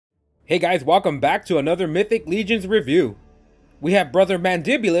Hey guys, welcome back to another Mythic Legions review. We have Brother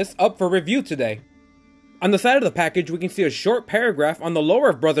Mandibulus up for review today. On the side of the package, we can see a short paragraph on the lore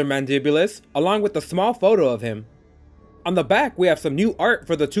of Brother Mandibulus, along with a small photo of him. On the back, we have some new art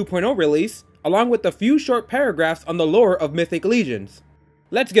for the 2.0 release, along with a few short paragraphs on the lore of Mythic Legions.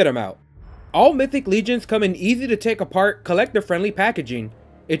 Let's get them out. All Mythic Legions come in easy to take apart, collector-friendly packaging.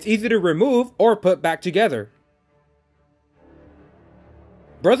 It's easy to remove or put back together.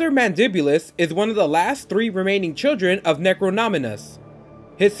 Brother Mandibulus is one of the last 3 remaining children of Necronominus.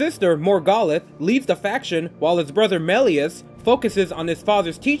 His sister, Morgawlith, leads the faction while his brother Melius focuses on his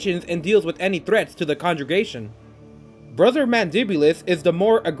father's teachings and deals with any threats to the congregation. Brother Mandibulus is the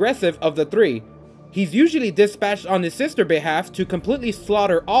more aggressive of the 3. He's usually dispatched on his sister's behalf to completely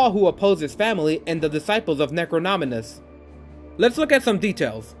slaughter all who oppose his family and the disciples of Necronominus. Let's look at some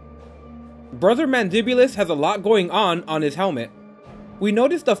details. Brother Mandibulus has a lot going on his helmet. We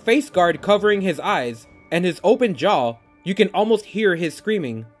notice the face guard covering his eyes, and his open jaw. You can almost hear his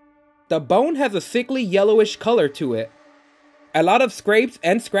screaming. The bone has a sickly yellowish color to it. A lot of scrapes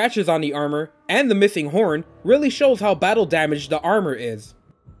and scratches on the armor, and the missing horn, really shows how battle damaged the armor is.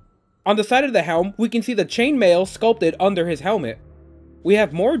 On the side of the helm, we can see the chainmail sculpted under his helmet. We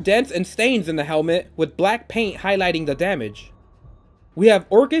have more dents and stains in the helmet, with black paint highlighting the damage. We have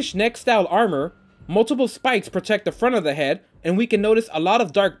orcish neck-style armor. Multiple spikes protect the front of the head, and we can notice a lot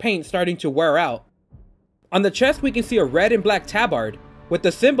of dark paint starting to wear out. On the chest, we can see a red and black tabard, with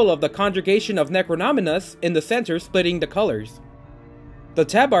the symbol of the Congregation of Necronominus in the center splitting the colors. The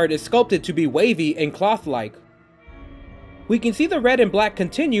tabard is sculpted to be wavy and cloth-like. We can see the red and black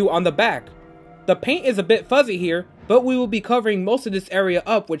continue on the back. The paint is a bit fuzzy here, but we will be covering most of this area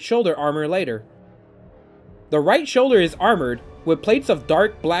up with shoulder armor later. The right shoulder is armored, with plates of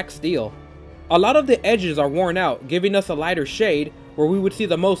dark black steel. A lot of the edges are worn out, giving us a lighter shade where we would see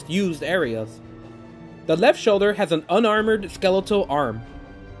the most used areas. The left shoulder has an unarmored skeletal arm.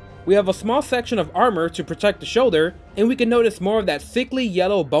 We have a small section of armor to protect the shoulder, and we can notice more of that sickly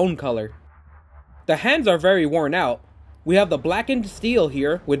yellow bone color. The hands are very worn out. We have the blackened steel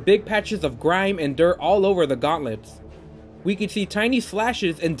here with big patches of grime and dirt all over the gauntlets. We can see tiny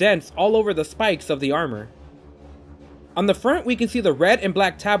slashes and dents all over the spikes of the armor. On the front, we can see the red and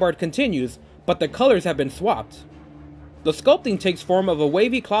black tabard continues, but the colors have been swapped. The sculpting takes form of a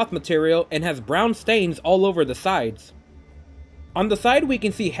wavy cloth material and has brown stains all over the sides. On the side, we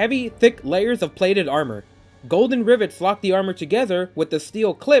can see heavy, thick layers of plated armor. Golden rivets lock the armor together with the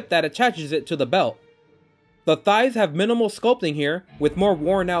steel clip that attaches it to the belt. The thighs have minimal sculpting here, with more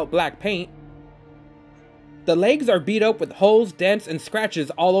worn out black paint. The legs are beat up with holes, dents, and scratches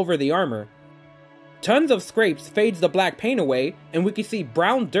all over the armor. Tons of scrapes fades the black paint away, and we can see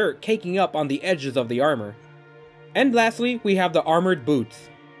brown dirt caking up on the edges of the armor. And lastly, we have the armored boots.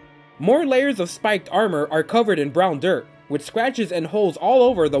 More layers of spiked armor are covered in brown dirt, with scratches and holes all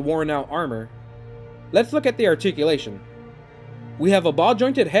over the worn out armor. Let's look at the articulation. We have a ball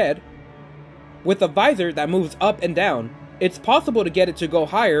jointed head, with a visor that moves up and down. It's possible to get it to go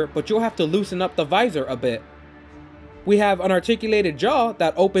higher, but you'll have to loosen up the visor a bit. We have an articulated jaw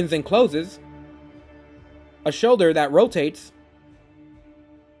that opens and closes, a shoulder that rotates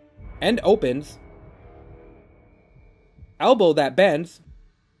and opens, elbow that bends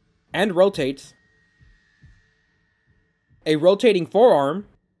and rotates, a rotating forearm,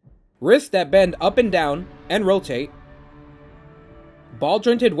 wrists that bend up and down and rotate, ball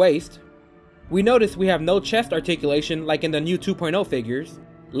jointed waist. We notice we have no chest articulation like in the new 2.0 figures,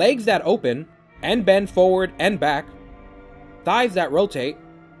 legs that open and bend forward and back, thighs that rotate,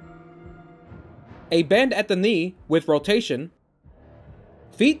 a bend at the knee with rotation,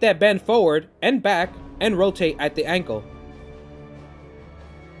 feet that bend forward and back and rotate at the ankle.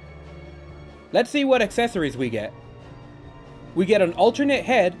 Let's see what accessories we get. We get an alternate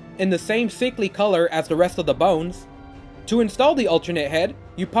head in the same sickly color as the rest of the bones. To install the alternate head,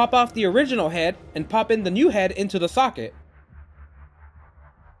 you pop off the original head and pop in the new head into the socket.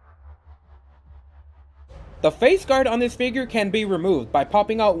 The face guard on this figure can be removed by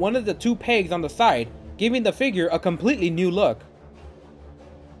popping out one of the 2 pegs on the side, giving the figure a completely new look.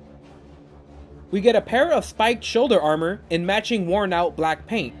 We get a pair of spiked shoulder armor in matching worn out black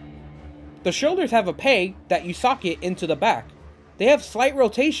paint. The shoulders have a peg that you socket into the back. They have slight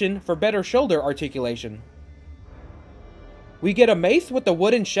rotation for better shoulder articulation. We get a mace with a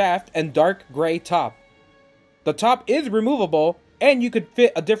wooden shaft and dark gray top. The top is removable, and you could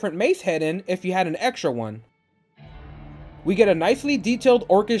fit a different mace head in if you had an extra one. We get a nicely detailed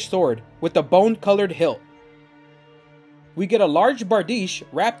orcish sword with a bone-colored hilt. We get a large bardiche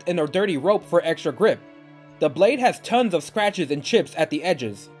wrapped in a dirty rope for extra grip. The blade has tons of scratches and chips at the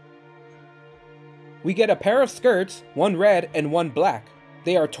edges. We get a pair of skirts, one red and one black.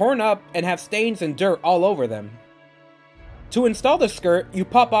 They are torn up and have stains and dirt all over them. To install the skirt, you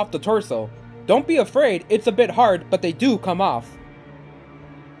pop off the torso. Don't be afraid, it's a bit hard, but they do come off.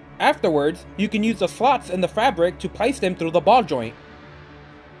 Afterwards, you can use the slots in the fabric to place them through the ball joint.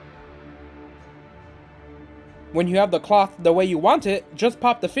 When you have the cloth the way you want it, just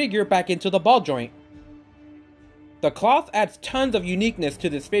pop the figure back into the ball joint. The cloth adds tons of uniqueness to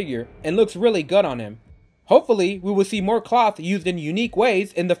this figure and looks really good on him. Hopefully, we will see more cloth used in unique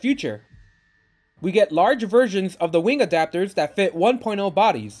ways in the future. We get large versions of the wing adapters that fit 1.0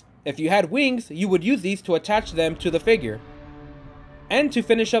 bodies. If you had wings, you would use these to attach them to the figure. And to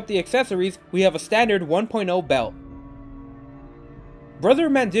finish up the accessories, we have a standard 1.0 belt. Brother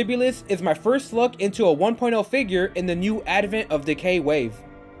Mandibulus is my first look into a 1.0 figure in the new Advent of Decay wave.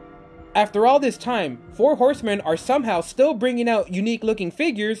 After all this time, 4 Horsemen are somehow still bringing out unique looking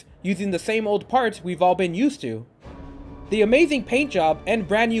figures using the same old parts we've all been used to. The amazing paint job and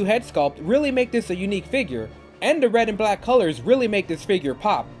brand new head sculpt really make this a unique figure, and the red and black colors really make this figure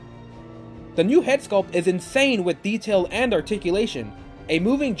pop. The new head sculpt is insane with detail and articulation. A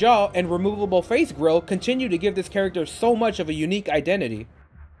moving jaw and removable face grill continue to give this character so much of a unique identity.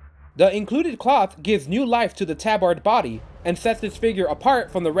 The included cloth gives new life to the tabard body and sets this figure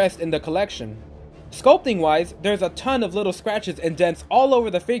apart from the rest in the collection. Sculpting wise, there's a ton of little scratches and dents all over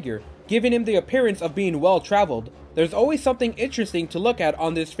the figure, giving him the appearance of being well traveled. There's always something interesting to look at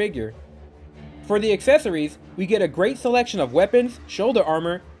on this figure. For the accessories, we get a great selection of weapons, shoulder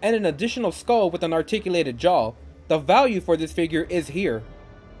armor, and an additional skull with an articulated jaw. The value for this figure is here.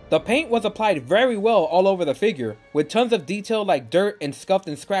 The paint was applied very well all over the figure, with tons of detail like dirt and scuffed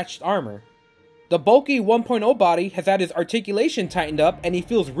and scratched armor. The bulky 1.0 body has had his articulation tightened up and he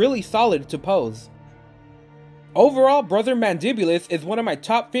feels really solid to pose. Overall, Brother Mandibulus is one of my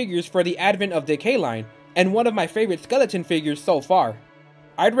top figures for the Advent of Decay line, and one of my favorite skeleton figures so far.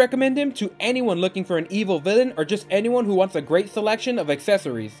 I'd recommend him to anyone looking for an evil villain or just anyone who wants a great selection of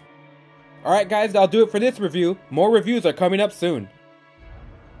accessories. Alright guys, that'll do it for this review. More reviews are coming up soon.